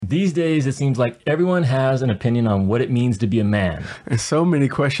These days, it seems like everyone has an opinion on what it means to be a man. And so many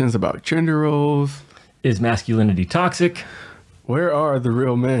questions about gender roles. Is masculinity toxic? Where are the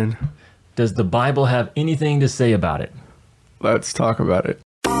real men? Does the Bible have anything to say about it? Let's talk about it.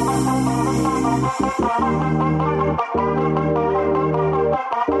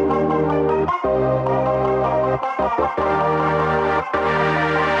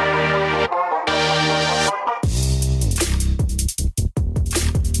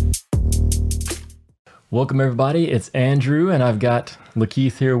 Welcome, everybody. It's Andrew, and I've got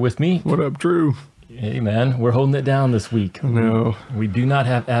Lakeith here with me. What up, Drew? Hey, man. We're holding it down this week. No. We do not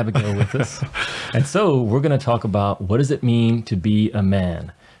have Abigail with us. And so we're going to talk about what does it mean to be a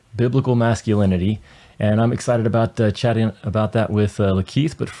man, biblical masculinity. And I'm excited about chatting about that with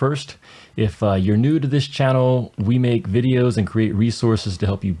Lakeith. But first, if you're new to this channel, we make videos and create resources to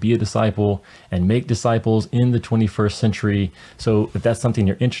help you be a disciple and make disciples in the 21st century. So if that's something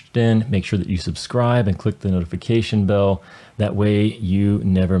you're interested in, make sure that you subscribe and click the notification bell. That way you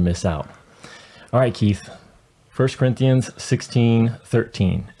never miss out. All right, Keith. 1 Corinthians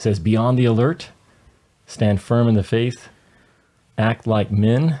 16:13 says, "Be on the alert, stand firm in the faith, act like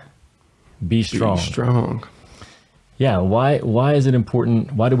men, be strong." Be strong. Yeah, why is it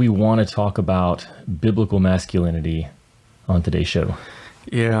important? Why do we want to talk about biblical masculinity on today's show?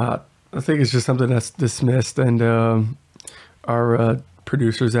 Yeah, I think it's just something that's dismissed, and our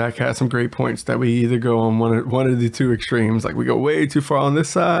producer Zach had some great points that we either go on one of the two extremes, like we go way too far on this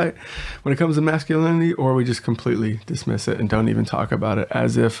side when it comes to masculinity, or we just completely dismiss it and don't even talk about it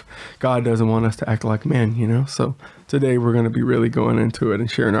as if God doesn't want us to act like men, you know? So today we're going to be really going into it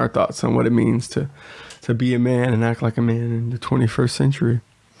and sharing our thoughts on what it means to be a man and act like a man in the 21st century.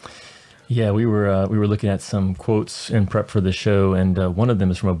 Yeah, we were looking at some quotes in prep for the show, and one of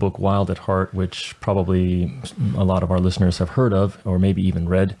them is from a book, Wild at Heart, which probably a lot of our listeners have heard of or maybe even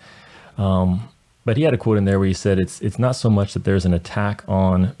read. But he had a quote in there where he said, it's not so much that there's an attack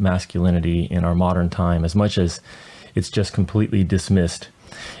on masculinity in our modern time as much as it's just completely dismissed.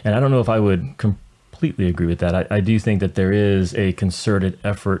 And I don't know if I would completely agree with that. I do think that there is a concerted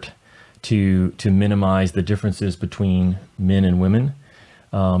effort to minimize the differences between men and women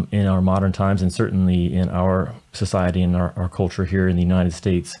in our modern times, and certainly in our society and our culture here in the United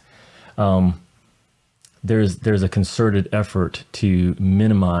States. There's a concerted effort to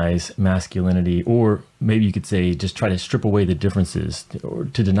minimize masculinity, or maybe you could say just try to strip away the differences, or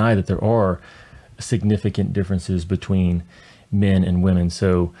to deny that there are significant differences between men and women.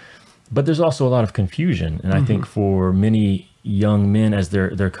 So, but there's also a lot of confusion, and I think for many young men as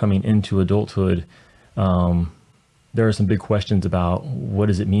they're coming into adulthood, there are some big questions about what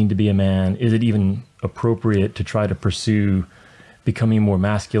does it mean to be a man? Is it even appropriate to try to pursue becoming more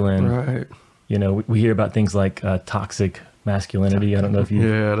masculine? Right. You know, we hear about things like toxic masculinity. I don't know if you...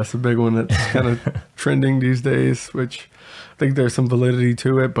 Yeah, that's a big one that's kind of trending these days, which I think there's some validity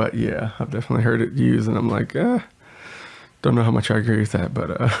to it. But yeah, I've definitely heard it used, and I'm like, don't know how much I agree with that,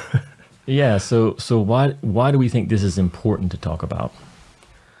 but... Yeah, so why do we think this is important to talk about?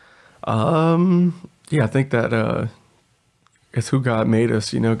 Yeah, I think that it's who God made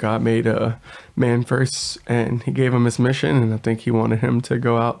us. You know, God made man first, and he gave him his mission, and I think he wanted him to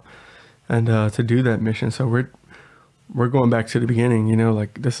go out and to do that mission. So we're going back to the beginning, you know,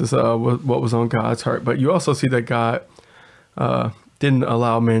 like this is what was on God's heart. But you also see that God didn't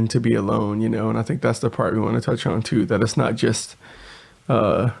allow men to be alone, you know, and I think that's the part we want to touch on too, that it's not just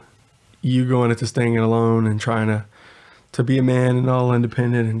you going into staying alone and trying to be a man and all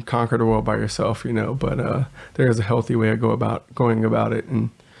independent and conquer the world by yourself, you know, but there is a healthy way of going about it.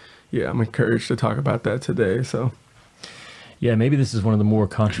 And yeah, I'm encouraged to talk about that today. So yeah, maybe this is one of the more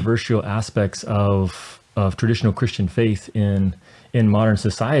controversial aspects of traditional Christian faith in modern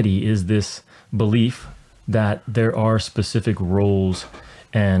society, is this belief that there are specific roles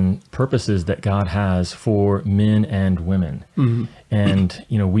and purposes that God has for men and women. And,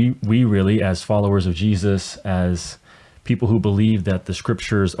 you know, we really, as followers of Jesus, as people who believe that the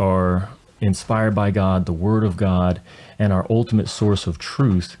scriptures are inspired by God, the word of God, and our ultimate source of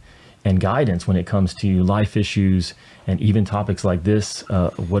truth and guidance when it comes to life issues and even topics like this,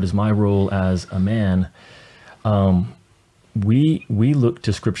 what is my role as a man? We look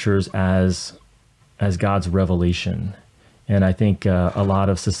to scriptures as God's revelation. And I think a lot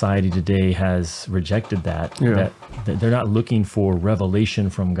of society today has rejected that, that they're not looking for revelation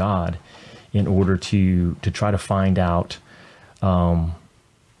from God in order to try to find out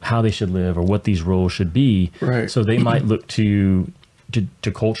how they should live or what these roles should be. Right. So they might look to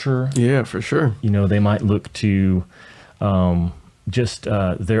culture. Yeah, for sure. You know, they might look to just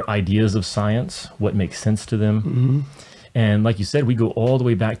their ideas of science, what makes sense to them. And like you said, we go all the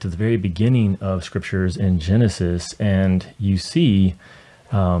way back to the very beginning of scriptures in Genesis, and you see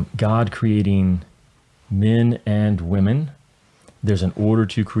God creating men and women. There's an order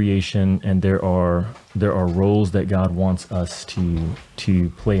to creation, and there are roles that God wants us to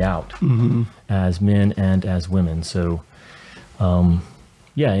play out as men and as women. So,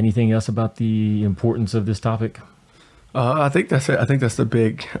 yeah. Anything else about the importance of this topic? I think that's it. I think that's the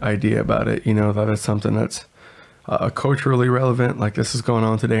big idea about it. You know, that it's something that's culturally relevant, like this is going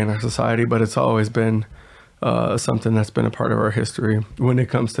on today in our society, but it's always been something that's been a part of our history when it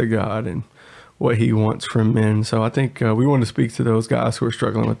comes to God and what he wants from men. So I think we want to speak to those guys who are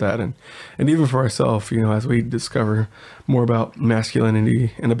struggling with that, and even for ourselves, you know, as we discover more about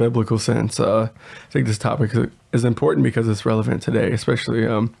masculinity in a biblical sense. I think this topic is important because it's relevant today, especially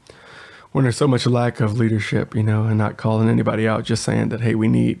when there's so much lack of leadership, you know, and not calling anybody out, just saying that, hey, we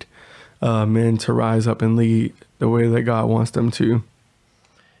need men to rise up and lead the way that God wants them to.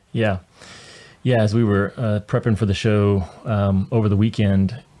 Yeah. As we were prepping for the show over the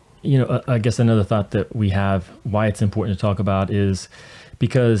weekend, you know, I guess another thought that we have, why it's important to talk about, is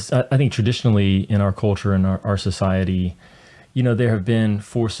because I think traditionally in our culture and our society, you know, there have been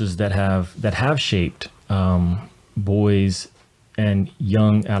forces that have shaped boys and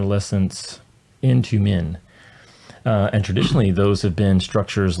young adolescents into men. And traditionally, those have been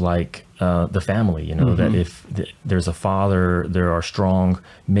structures like the family, you know, that if there's a father, there are strong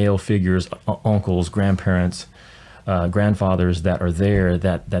male figures, uncles, grandparents, grandfathers that are there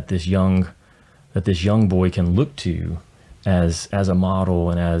that this young boy can look to as a model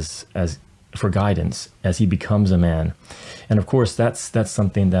and as for guidance as he becomes a man. And of course, that's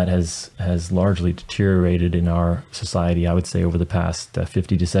something that has largely deteriorated in our society, I would say, over the past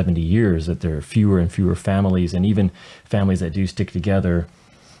 50 to 70 years, that there are fewer and fewer families, and even families that do stick together,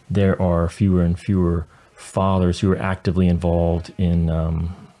 there are fewer and fewer fathers who are actively involved in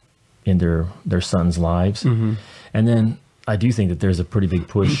their sons' lives. And then I do think that there's a pretty big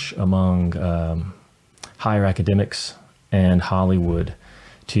push among higher academics and Hollywood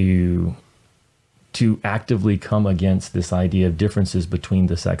to actively come against this idea of differences between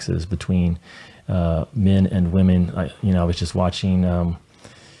the sexes, between men and women. I was just watching,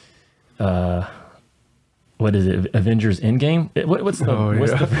 what is it, Avengers Endgame? What's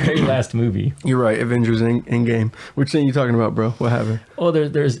the very last movie? You're right, Avengers Endgame. Which thing are you talking about, bro? What happened? Well,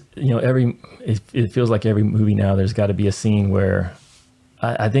 there's it feels like every movie now there's got to be a scene where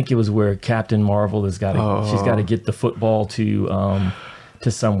I think it was where Captain Marvel she's got to get the football to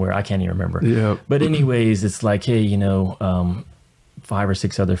somewhere. I can't even remember. Yeah. But anyways, it's like, hey, you know, 5 or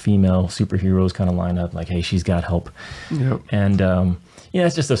 6 other female superheroes kind of line up, like, hey, she's got help. Yep. And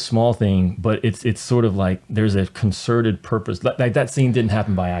it's just a small thing, but it's sort of like there's a concerted purpose. Like that scene didn't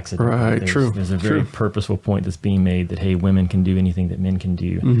happen by accident. Right. There's a very purposeful point that's being made that, hey, women can do anything that men can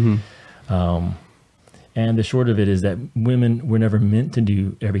do. And the short of it is that women were never meant to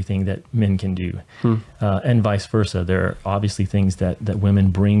do everything that men can do, and vice versa. There are obviously things that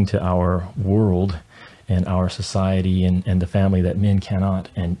women bring to our world and our society and the family that men cannot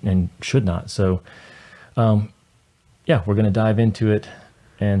and should not. So, we're going to dive into it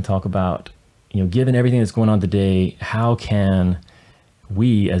and talk about, you know, given everything that's going on today, how can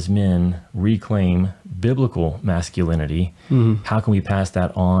we as men reclaim biblical masculinity? How can we pass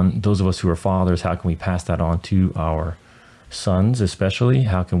that on? Those of us who are fathers, how can we pass that on to our sons especially?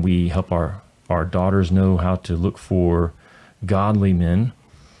 How can we help our daughters know how to look for godly men?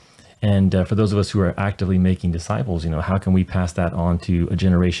 And for those of us who are actively making disciples, you know, how can we pass that on to a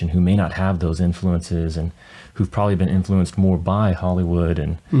generation who may not have those influences and who've probably been influenced more by Hollywood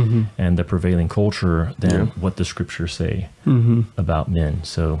and the prevailing culture than what the scriptures say about men?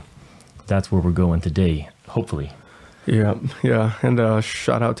 So that's where we're going today, hopefully. Yeah. And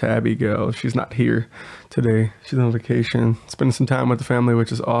shout out to Abigail. She's not here today. She's on vacation, spending some time with the family,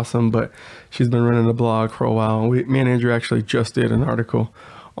 which is awesome. But she's been running a blog for a while. Me and Andrew actually just did an article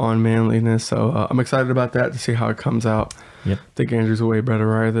on manliness. So I'm excited about that to see how it comes out. Yep. I think Andrew's a way better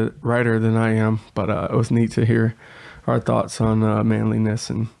writer than I am, but it was neat to hear our thoughts on manliness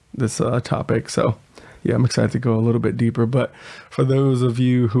and this topic. So yeah, I'm excited to go a little bit deeper. But for those of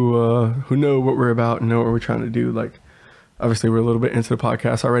you who know what we're about and know what we're trying to do, like, obviously we're a little bit into the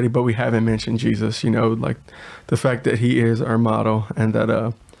podcast already, but we haven't mentioned Jesus, you know, like the fact that he is our model, and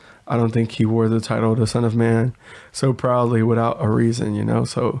that I don't think he wore the title of the Son of Man so proudly without a reason, you know.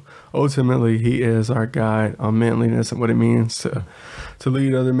 So ultimately, he is our guide on manliness and what it means to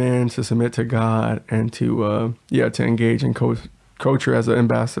lead other men, to submit to God, and to engage in culture as an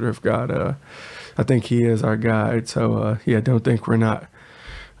ambassador of God. I think he is our guide. So don't think we're not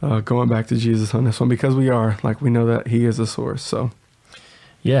going back to Jesus on this one, because we know that he is the source. So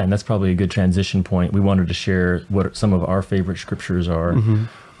yeah, and that's probably a good transition point. We wanted to share what some of our favorite scriptures are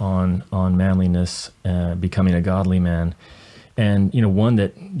on manliness, becoming a godly man. And one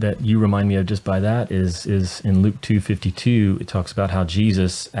that you remind me of just by that is in Luke 2:52. It talks about how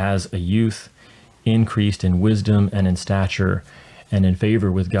Jesus, as a youth, increased in wisdom and in stature and in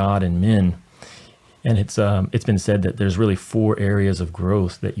favor with God and men. And it's been said that there's really 4 areas of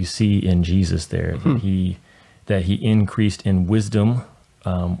growth that you see in Jesus there. That he increased in wisdom,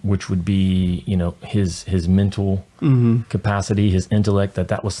 which would be his mental capacity, his intellect.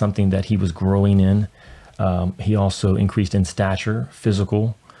 That was something that he was growing in. He also increased in stature,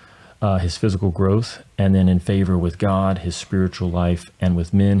 his physical growth, and then in favor with God, his spiritual life, and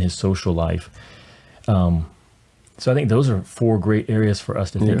with men, his social life. So I think those are 4 great areas for us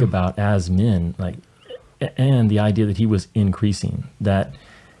to think about as men, and the idea that he was increasing. That,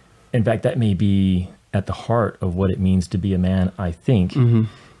 in fact, that may be at the heart of what it means to be a man, I think,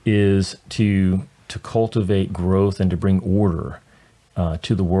 is to cultivate growth and to bring order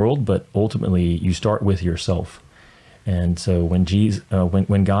to the world, but ultimately you start with yourself. And so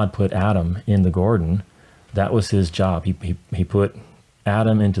when God put Adam in the garden, that was his job. He put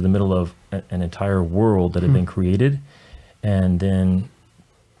Adam into the middle of an entire world that had been created, and then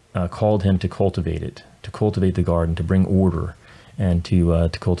called him to cultivate it, to cultivate the garden, to bring order, and to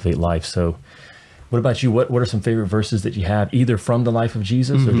cultivate life. So what about you? What are some favorite verses that you have, either from the life of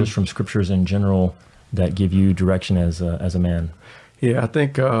Jesus or just from scriptures in general, that give you direction as a man? Yeah, I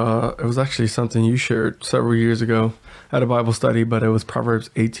think it was actually something you shared several years ago at a Bible study, but it was Proverbs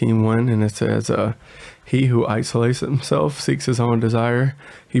 18:1, and it says, he who isolates himself seeks his own desire.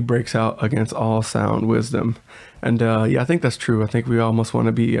 He breaks out against all sound wisdom. And I think that's true. I think we almost want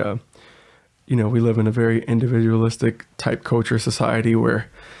to be, we live in a very individualistic type culture society where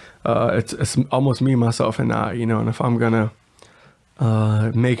it's almost me, myself, and I, and if I'm going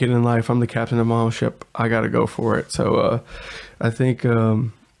to make it in life, I'm the captain of my own ship, I got to go for it. So I think,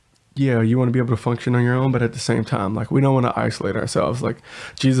 you want to be able to function on your own, but at the same time, we don't want to isolate ourselves.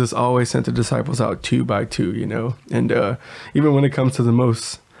 Jesus always sent the disciples out 2 by 2, and even when it comes to the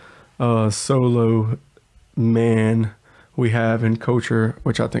most solo man we have in culture,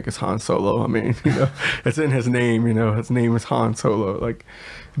 which I think is Han Solo. I mean, it's in his name, his name is Han Solo,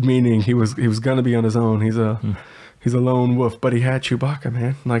 meaning he was going to be on his own. He's a lone wolf, but he had Chewbacca,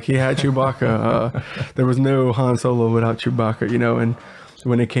 man. He had Chewbacca. There was no Han Solo without Chewbacca, and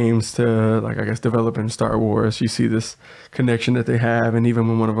when it came to, I guess, developing Star Wars, you see this connection that they have. And even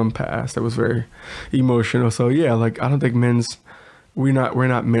when one of them passed, it was very emotional. So yeah, I don't think we're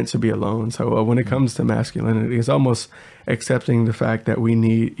not meant to be alone. So when it comes to masculinity, it's almost accepting the fact that we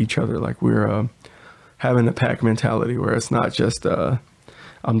need each other. We're having a pack mentality where it's not just, I'm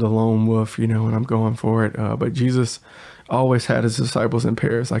the lone wolf, and I'm going for it. But Jesus always had his disciples in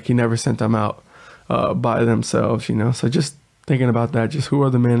pairs. He never sent them out by themselves, So just thinking about that, just who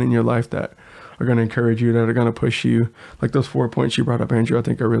are the men in your life that are going to encourage you, that are going to push you. Those 4 points you brought up, Andrew, I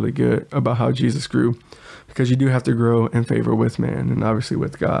think are really good about how Jesus grew, because you do have to grow in favor with man and obviously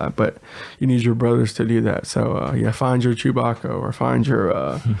with God, but you need your brothers to do that. So find your Chewbacca, or find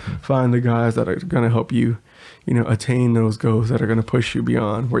your find the guys that are going to help you, attain those goals, that are going to push you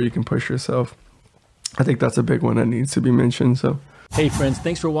beyond where you can push yourself. I think that's a big one that needs to be mentioned. So hey friends,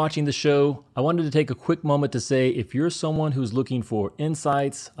 thanks for watching the show. I wanted to take a quick moment to say, if you're someone who's looking for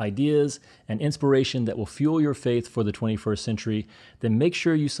insights, ideas, and inspiration that will fuel your faith for the 21st century, then make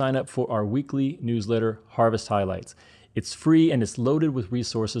sure you sign up for our weekly newsletter, Harvest Highlights. It's free and it's loaded with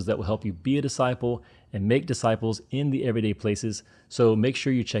resources that will help you be a disciple and make disciples in the everyday places. So make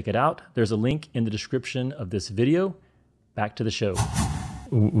sure you check it out. There's a link in the description of this video. Back to the show.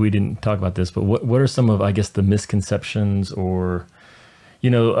 We didn't talk about this, but what are some of, I guess, the misconceptions, or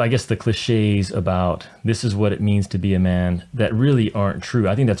I guess the cliches about this is what it means to be a man that really aren't true?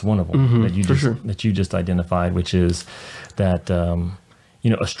 I think that's one of them that you just identified, which is that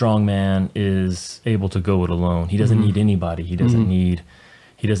a strong man is able to go it alone. He doesn't need anybody. He doesn't need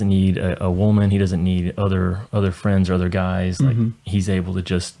a woman. He doesn't need other friends or other guys. He's able to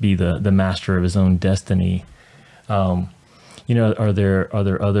just be the master of his own destiny. Are there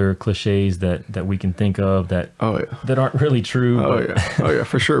other cliches that we can think of that aren't really true? Oh yeah,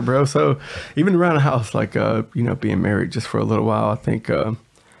 for sure, bro. So even around the house, being married just for a little while, I think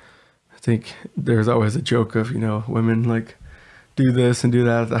there's always a joke of, women do this and do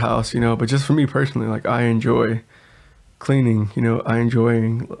that at the house, but just for me personally, I enjoy cleaning, I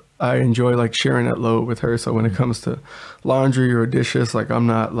enjoy sharing that load with her. So when it comes to laundry or dishes, I'm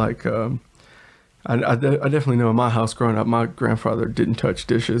not I definitely know in my house growing up, my grandfather didn't touch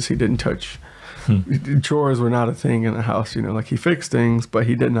dishes. He didn't touch chores were not a thing in the house. You know, like he fixed things, but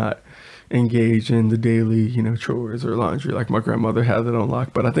he did not engage in the daily, you know, chores or laundry like my grandmother had that on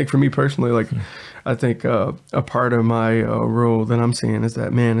lock. But I think for me personally, like I think a part of my role that I'm seeing is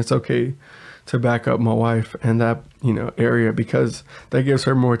that, man, it's okay to back up my wife and that, you know, area, because that gives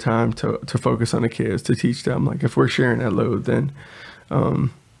her more time to focus on the kids, to teach them. Like if we're sharing that load, then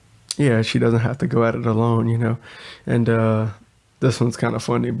yeah, she doesn't have to go at it alone, you know. And this one's kind of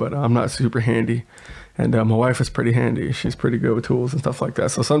funny, but I'm not super handy. And my wife is pretty handy. She's pretty good with tools and stuff like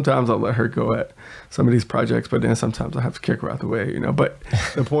that. So sometimes I'll let her go at some of these projects, but then sometimes I have to kick her out the way, you know. But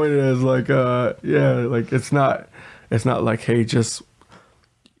the point is, like, yeah, like it's not like, hey, just,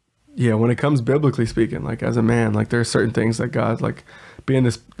 yeah, when it comes biblically speaking, like as a man, like there's certain things that God, like being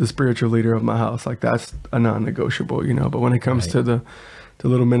the spiritual leader of my house, like that's a non-negotiable, you know. But when it comes to the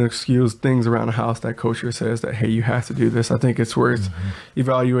little minuscule things around the house that culture says that, hey, you have to do this, I think it's worth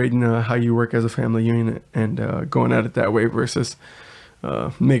evaluating how you work as a family unit and going at it that way versus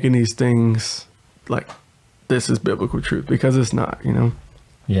making these things like this is biblical truth, because it's not, you know.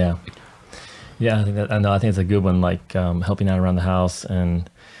 Yeah, I think it's a good one. Like helping out around the house and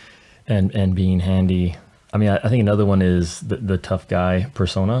being handy. I mean, I think another one is the tough guy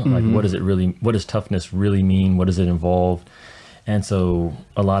persona. Like, what does toughness really mean? What does it involve? And so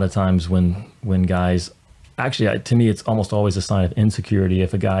a lot of times when guys, actually, to me, it's almost always a sign of insecurity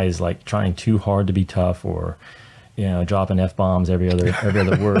if a guy is like trying too hard to be tough, or, you know, dropping F-bombs every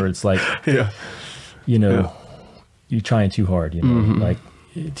other word. It's like, you know, you're trying too hard, you know, like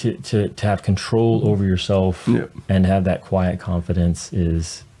to have control over yourself and have that quiet confidence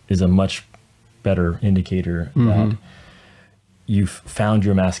is a much better indicator that you've found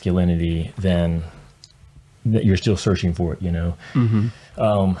your masculinity than that you're still searching for it, you know.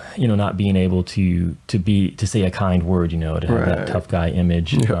 You know, not being able to say a kind word, you know, to have that tough guy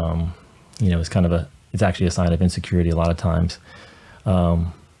image, you know, it's kind of it's actually a sign of insecurity a lot of times.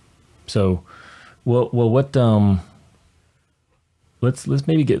 So, what let's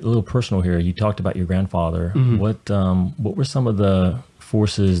maybe get a little personal here. You talked about your grandfather. What were some of the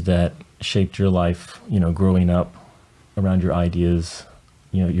forces that shaped your life, you know, growing up around your ideas?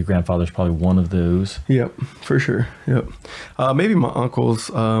 You know, your grandfather's probably one of those. Yep, for sure. Yep. Maybe my uncles,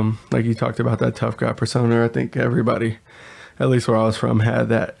 like you talked about that tough guy persona. I think everybody, at least where I was from, had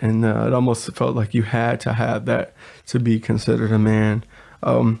that. And it almost felt like you had to have that to be considered a man.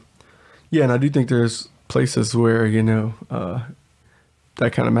 Yeah, and I do think there's places where, you know,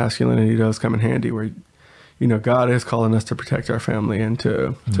 that kind of masculinity does come in handy, where, you know, God is calling us to protect our family and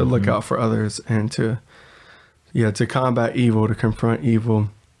to look out for others and to combat evil, to confront evil.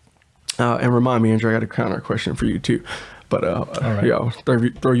 And remind me, Andrew, I got a counter question for you too. But yeah, I'll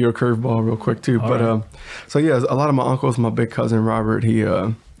throw you a curveball real quick too. So yeah, a lot of my uncles, my big cousin Robert, he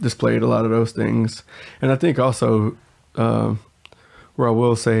displayed a lot of those things. And I think also where I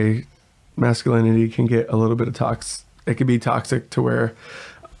will say masculinity can get a little bit of toxic. It can be toxic to where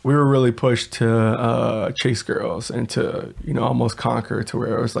we were really pushed to chase girls and to, you know, almost conquer, to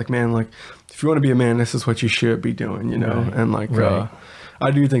where it was like, man, like, if you want to be a man, this is what you should be doing, you know? And like, I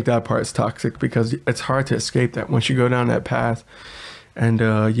do think that part's toxic, because it's hard to escape that once you go down that path. And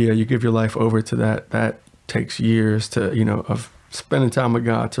you give your life over to that takes years to, you know, of spending time with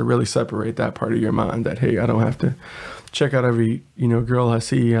God to really separate that part of your mind that, hey, I don't have to check out every, you know, girl I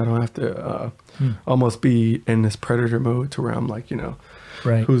see. I don't have to almost be in this predator mode to where I'm like, you know,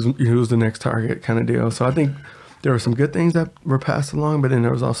 who's the next target kind of deal. So I think there were some good things that were passed along, but then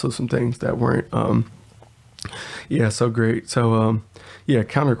there was also some things that weren't so great. So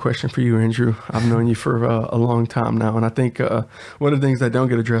counter question for you, Andrew. I've known you for a long time now, and I think one of the things that don't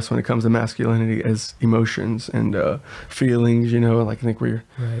get addressed when it comes to masculinity is emotions and feelings, you know. Like, I think we're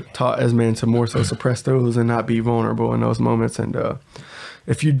taught as men to more so suppress those and not be vulnerable in those moments. And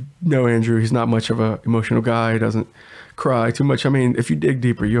if you know Andrew, he's not much of an emotional guy. He doesn't cry too much. I mean, if you dig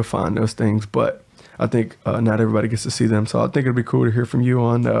deeper, you'll find those things, but I think not everybody gets to see them. So I think it'd be cool to hear from you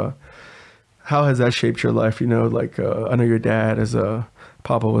on how has that shaped your life? You know, like I know your dad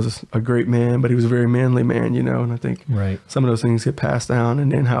Papa was a great man, but he was a very manly man, you know, and I think some of those things get passed down.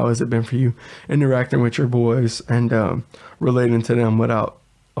 And then how has it been for you interacting with your boys and relating to them without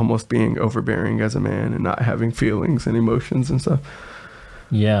almost being overbearing as a man and not having feelings and emotions and stuff?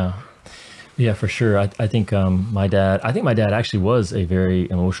 Yeah, for sure. I think my dad actually was a very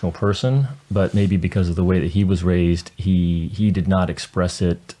emotional person, but maybe because of the way that he was raised, he did not express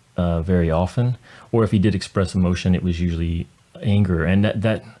it very often, or if he did express emotion, it was usually anger. And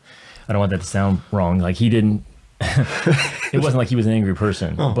that I don't want that to sound wrong. Like, he didn't it wasn't like he was an angry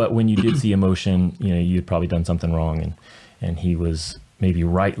person, Oh. but when you did see emotion, you know, you'd probably done something wrong, and he was maybe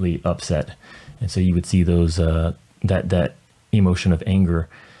rightly upset. And so you would see those, that emotion of anger.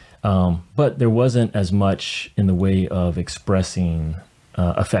 But there wasn't as much in the way of expressing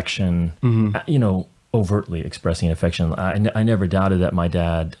affection, you know, overtly expressing affection. I never doubted that my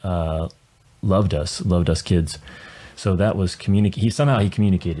dad loved us kids. So that was somehow he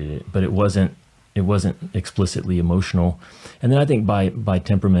communicated it, but it wasn't explicitly emotional. And then I think by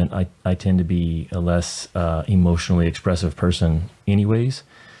temperament, I tend to be a less emotionally expressive person anyways.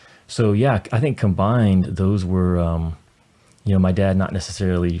 So yeah, I think combined, those were, you know, my dad not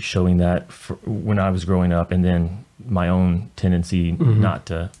necessarily showing that when I was growing up, and then my own tendency not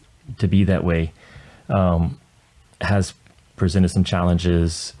to be that way has presented some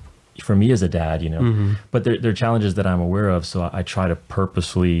challenges for me as a dad, you know. But they're challenges that I'm aware of, so I try to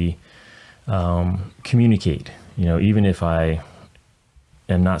purposely communicate, you know, even if I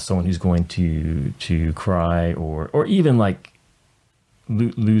am not someone who's going to cry or even like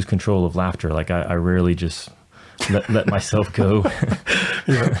lose control of laughter. Like I rarely just let myself go.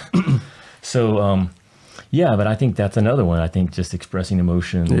 So yeah, but I think that's another one. I think just expressing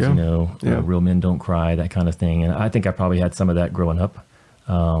emotions, you know, real men don't cry, that kind of thing. And I think I probably had some of that growing up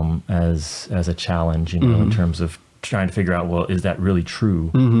as a challenge, you know, in terms of trying to figure out, well, is that really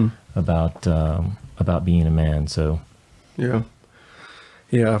true about being a man? So yeah,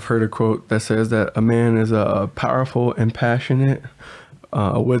 I've heard a quote that says that a man is powerful and passionate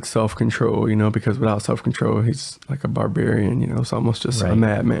with self-control, you know, because without self-control, he's like a barbarian, you know, it's almost just a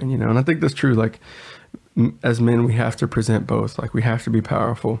madman, you know. And I think that's true. Like as men, we have to present both. Like we have to be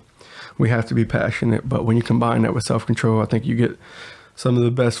powerful, we have to be passionate, but when you combine that with self-control, I think you get some of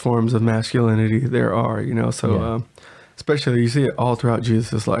the best forms of masculinity there are, you know. So especially you see it all throughout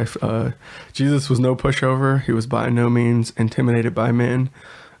Jesus' life. Jesus was no pushover. He was by no means intimidated by men.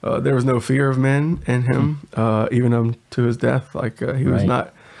 There was no fear of men in him, even to his death. Like he was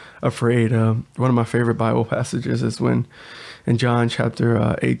not afraid. One of my favorite Bible passages is when in John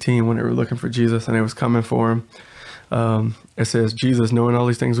chapter 18, when they were looking for Jesus and they was coming for him, it says, Jesus, knowing all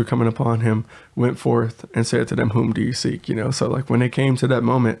these things were coming upon him, went forth and said to them, whom do you seek? You know, so like when they came to that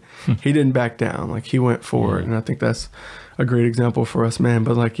moment, he didn't back down. Like he went forward. And I think that's a great example for us, man.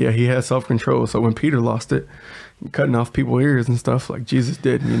 But like, yeah, he had self-control. So when Peter lost it, cutting off people's ears and stuff like Jesus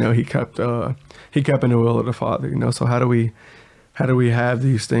did, you know, he kept in the will of the Father, you know. So how do we have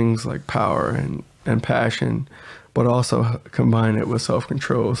these things like power and passion, but also combine it with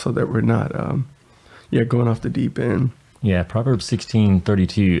self-control so that we're not, going off the deep end. Yeah, Proverbs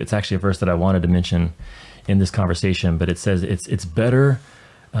 16:32. It's actually a verse that I wanted to mention in this conversation, but it says it's better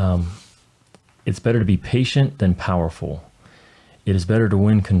to be patient than powerful. It is better to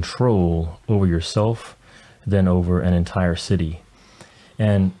win control over yourself than over an entire city.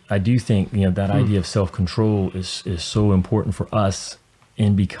 And I do think, you know, that idea of self-control is so important for us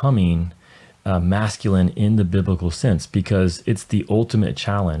in becoming masculine in the biblical sense, because it's the ultimate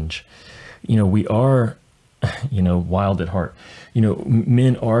challenge. You know, we are, you know, wild at heart. You know,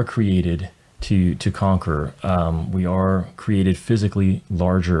 men are created to conquer. We are created physically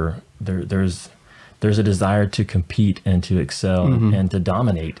larger. There's a desire to compete and to excel and to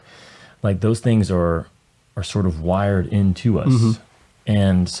dominate. Like those things are sort of wired into us.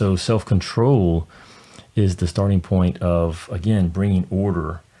 And so self-control is the starting point of, again, bringing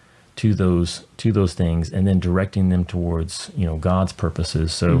order to those things and then directing them towards, you know, God's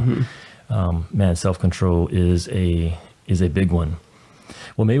purposes. So, man, self-control is a big one.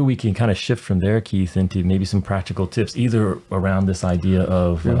 Well, maybe we can kind of shift from there, Keith, into maybe some practical tips, either around this idea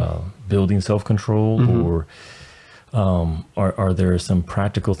of building self-control, or are there some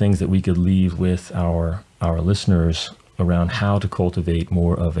practical things that we could leave with our listeners around how to cultivate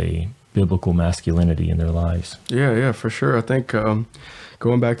more of a biblical masculinity in their lives? Yeah, for sure. I think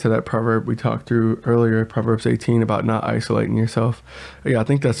going back to that proverb we talked through earlier, Proverbs 18, about not isolating yourself. Yeah, I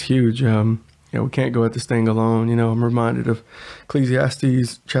think that's huge. You know, we can't go at this thing alone. You know, I'm reminded of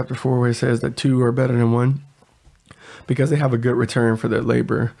Ecclesiastes chapter 4, where it says that two are better than one because they have a good return for their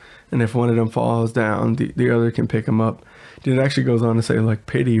labor. And if one of them falls down, the other can pick them up. It actually goes on to say, like,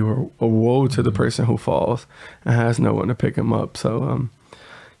 pity or woe to the person who falls and has no one to pick him up. So,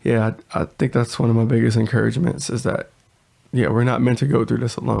 yeah, I think that's one of my biggest encouragements is that, yeah, we're not meant to go through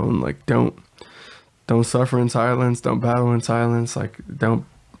this alone. Like, don't suffer in silence. Don't battle in silence. Like, don't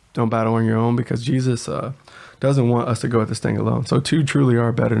battle on your own, because Jesus doesn't want us to go at this thing alone. So two truly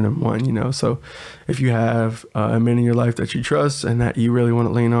are better than one, you know. So if you have men in your life that you trust and that you really want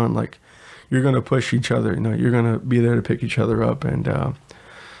to lean on, like, you're going to push each other, you know, you're going to be there to pick each other up. And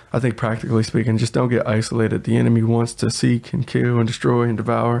I think practically speaking, just don't get isolated. The enemy wants to seek and kill and destroy and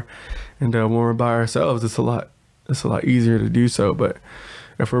devour. And when we're by ourselves, it's a lot easier to do so. But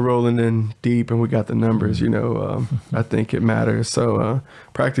if we're rolling in deep and we got the numbers, I think it matters. So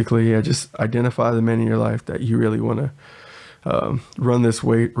practically, just identify the men in your life that you really want to run this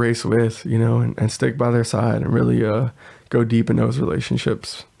race with, and stick by their side and really go deep in those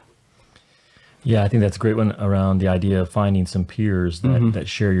relationships. Yeah, I think that's a great one around the idea of finding some peers that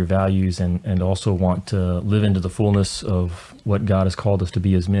share your values and also want to live into the fullness of what God has called us to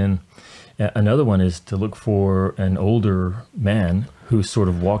be as men. Another one is to look for an older man who sort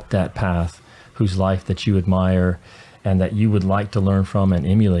of walked that path, whose life that you admire and that you would like to learn from and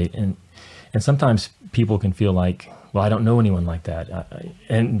emulate. And sometimes people can feel like, well, I don't know anyone like that.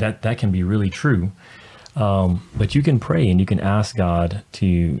 And that can be really true. But you can pray and you can ask God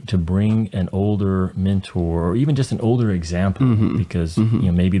to bring an older mentor or even just an older example, because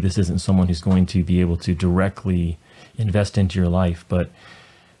maybe this isn't someone who's going to be able to directly invest into your life. But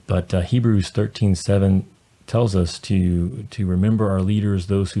Hebrews 13:7 tells us to remember our leaders,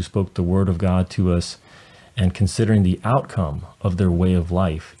 those who spoke the word of God to us, and considering the outcome of their way of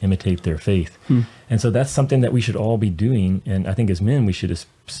life, imitate their faith. And so that's something that we should all be doing. And I think as men, we should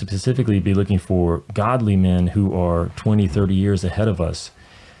specifically be looking for godly men who are 20, 30 years ahead of us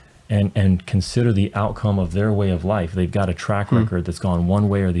and consider the outcome of their way of life. They've got a track record that's gone one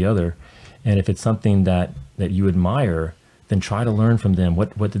way or the other. And if it's something that you admire, then try to learn from them.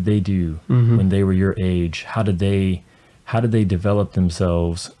 What did they do when they were your age? How did they develop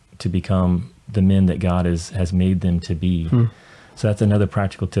themselves to become the men that God has made them to be? So that's another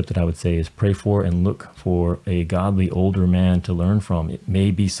practical tip that I would say is pray for and look for a godly older man to learn from. It may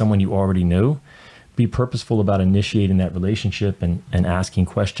be someone you already know. Be purposeful about initiating that relationship and asking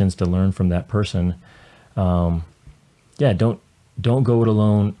questions to learn from that person. Don't go it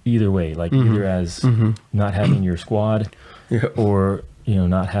alone either way, like either as not having your squad or,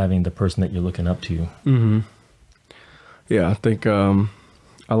 not having the person that you're looking up to. Yeah, I think I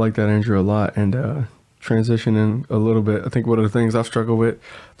like that, Andrew, a lot. And transitioning a little bit, I think one of the things I've struggled with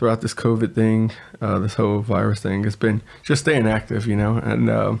throughout this COVID thing, this whole virus thing, has been just staying active,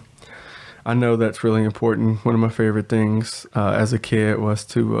 and I know that's really important. One of my favorite things as a kid was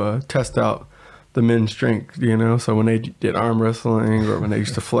to test out the men's strength, so when they did arm wrestling or when they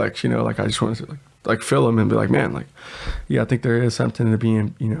used to flex, I just wanted to like feel them and be like, man, I think there is something to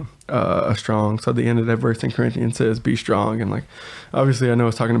being, a strong. So the end of that verse in Corinthians says, be strong. And obviously I know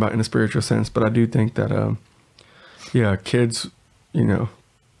it's talking about in a spiritual sense, but I do think that, kids,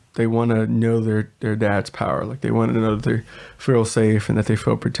 they want to know their dad's power. Like they want to know that they feel safe and that they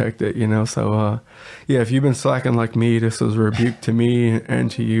feel protected, So, if you've been slacking like me, this was a rebuke to me and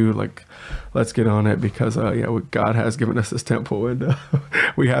to you. Let's get on it because, God has given us this temple and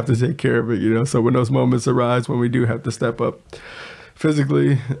we have to take care of it, So when those moments arise, when we do have to step up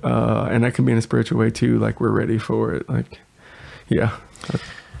physically, and that can be in a spiritual way too, we're ready for it.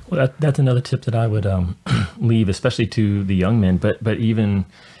 Well, that's another tip that I would leave, especially to the young men, but even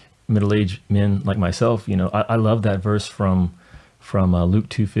middle-aged men like myself. I love that verse from Luke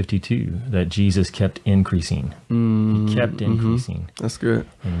 2:52 that Jesus kept increasing. He kept increasing. That's good.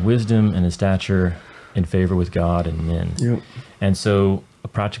 In wisdom and in stature, in favor with God and men. Yep. And so a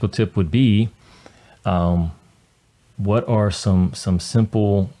practical tip would be, what are some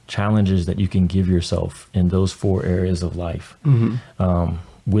simple challenges that you can give yourself in those 4 areas of life?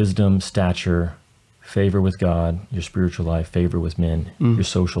 Wisdom, stature, favor with God, your spiritual life, favor with men, your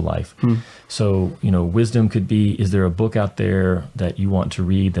social life. So, wisdom could be, is there a book out there that you want to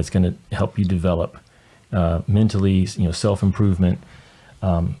read that's going to help you develop mentally, self-improvement?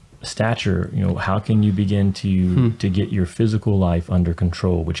 Stature, how can you begin to get your physical life under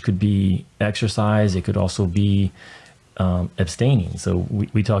control, which could be exercise. It could also be abstaining. So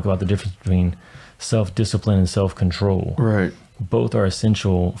we talk about the difference between self-discipline and self-control. Right. Both are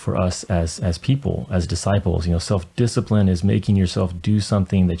essential for us as people, as disciples. Self-discipline is making yourself do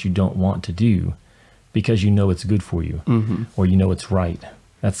something that you don't want to do because it's good for you or it's right.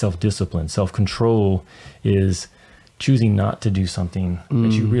 That's self-discipline. Self-control is choosing not to do something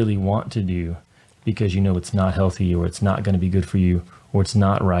that you really want to do because it's not healthy or it's not going to be good for you or it's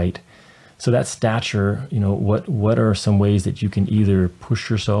not right. So that stature, what are some ways that you can either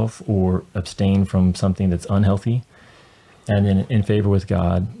push yourself or abstain from something that's unhealthy? And then in favor with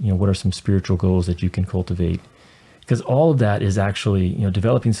God, what are some spiritual goals that you can cultivate? Because all of that is actually,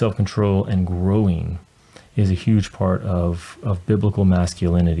 developing self-control and growing is a huge part of biblical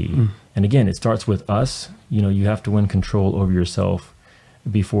masculinity. And again, it starts with us. You have to win control over yourself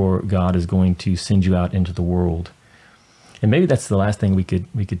before God is going to send you out into the world. And maybe that's the last thing we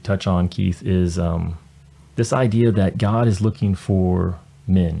could touch on, Keith, is this idea that God is looking for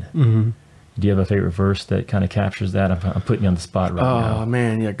men. Mm-hmm. Do you have a favorite verse that kind of captures that? I'm putting you on the spot right now. Oh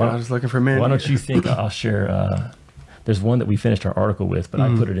man, yeah, God is looking for men. Why don't you think I'll share? There's one that we finished our article with, but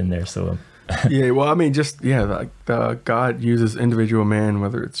I put it in there. So yeah, well, I mean, just like God uses individual men,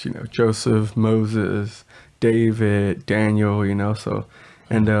 whether it's Joseph, Moses, David, Daniel, so,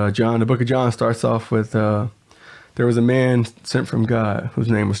 and John. The book of John starts off with there was a man sent from God whose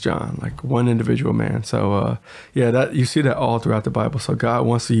name was John, like one individual man. So yeah, that you see that all throughout the Bible. So God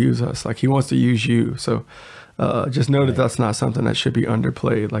wants to use us, like He wants to use you. So just know that that's not something that should be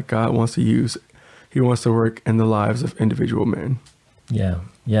underplayed. Like God wants to use. He wants to work in the lives of individual men. Yeah.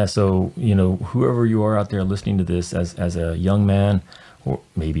 So, whoever you are out there listening to this as a young man, or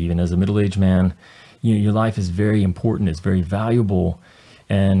maybe even as a middle-aged man, your life is very important. It's very valuable.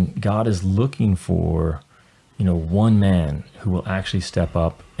 And God is looking for, one man who will actually step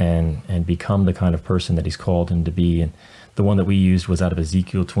up and become the kind of person that He's called him to be. And the one that we used was out of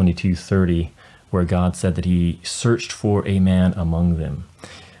Ezekiel 22:30, where God said that He searched for a man among them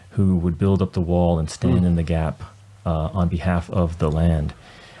who would build up the wall and stand in the gap on behalf of the land.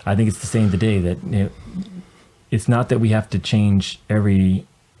 I think it's the same today, that it's not that we have to change every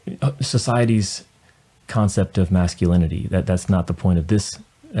society's concept of masculinity. That's not the point of this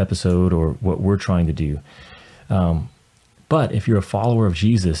episode or what we're trying to do. But if you're a follower of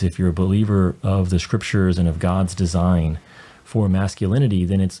Jesus, if you're a believer of the scriptures and of God's design for masculinity,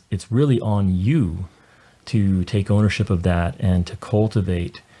 then it's really on you to take ownership of that and to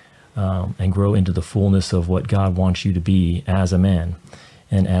cultivate and grow into the fullness of what God wants you to be as a man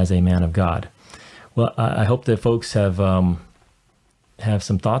and as a man of God. Well, I hope that folks have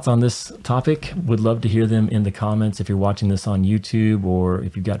some thoughts on this topic. Would love to hear them in the comments if you're watching this on YouTube, or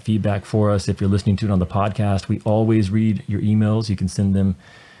if you've got feedback for us, if you're listening to it on the podcast. We always read your emails. You can send them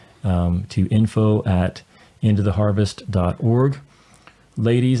to info@intotheharvest.org.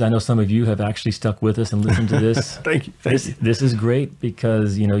 Ladies, I know some of you have actually stuck with us and listened to this. Thank you. This is great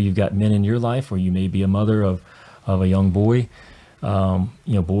because, you've got men in your life, or you may be a mother of a young boy.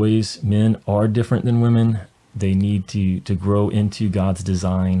 Boys, men are different than women. They need to grow into God's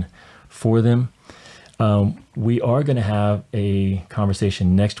design for them. We are going to have a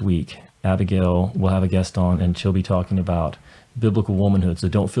conversation next week. Abigail will have a guest on, and she'll be talking about biblical womanhood. So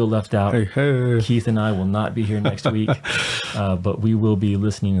don't feel left out. Hey. Keith and I will not be here next week, but we will be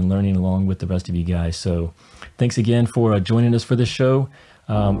listening and learning along with the rest of you guys. So thanks again for joining us for this show.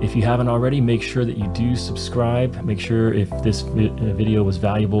 If you haven't already, make sure that you do subscribe. Make sure if this video was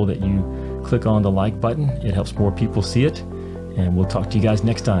valuable that you click on the like button. It helps more people see it. And we'll talk to you guys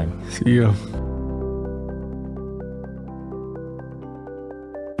next time. See ya.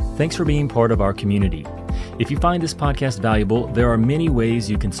 Thanks for being part of our community. If you find this podcast valuable, there are many ways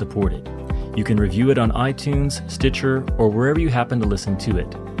you can support it. You can review it on iTunes, Stitcher, or wherever you happen to listen to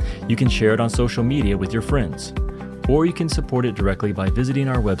it. You can share it on social media with your friends. Or you can support it directly by visiting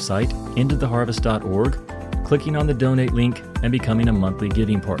our website, intotheharvest.org, clicking on the donate link, and becoming a monthly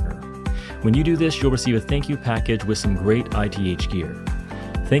giving partner. When you do this, you'll receive a thank you package with some great ITH gear.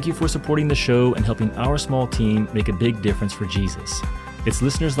 Thank you for supporting the show and helping our small team make a big difference for Jesus. It's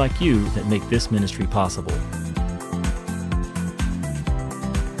listeners like you that make this ministry possible.